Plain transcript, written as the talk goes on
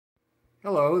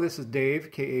Hello, this is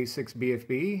Dave,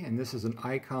 KA6BFB, and this is an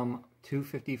Icom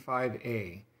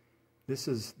 255A. This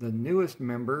is the newest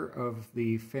member of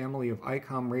the family of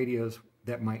Icom radios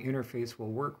that my interface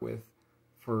will work with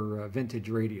for vintage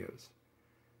radios.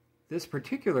 This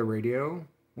particular radio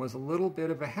was a little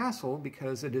bit of a hassle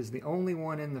because it is the only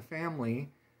one in the family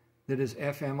that is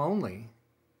FM only.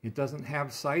 It doesn't have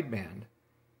sideband.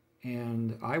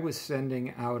 And I was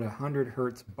sending out a 100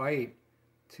 hertz byte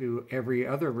to every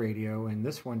other radio, and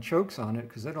this one chokes on it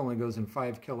because it only goes in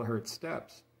 5 kilohertz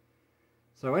steps.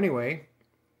 So anyway,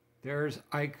 there's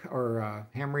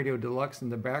Ham Radio Deluxe in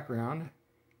the background,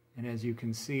 and as you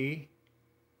can see,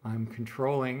 I'm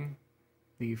controlling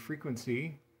the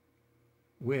frequency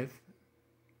with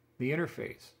the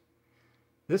interface.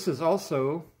 This is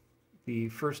also the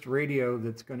first radio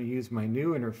that's going to use my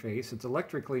new interface. It's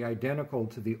electrically identical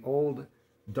to the old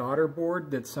daughter board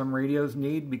that some radios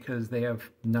need because they have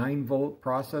 9-volt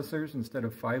processors instead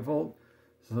of 5-volt.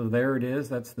 So there it is.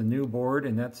 That's the new board,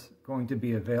 and that's going to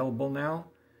be available now.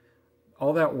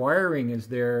 All that wiring is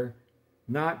there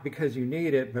not because you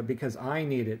need it, but because I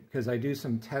need it, because I do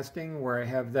some testing where I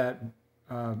have that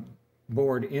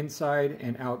board inside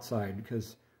and outside,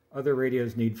 because other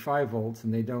radios need 5 volts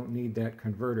and they don't need that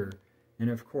converter. And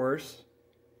of course,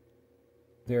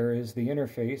 there is the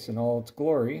interface in all its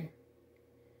glory.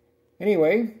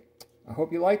 Anyway, I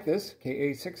hope you like this,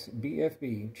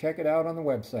 KA6BFB. Check it out on the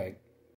website.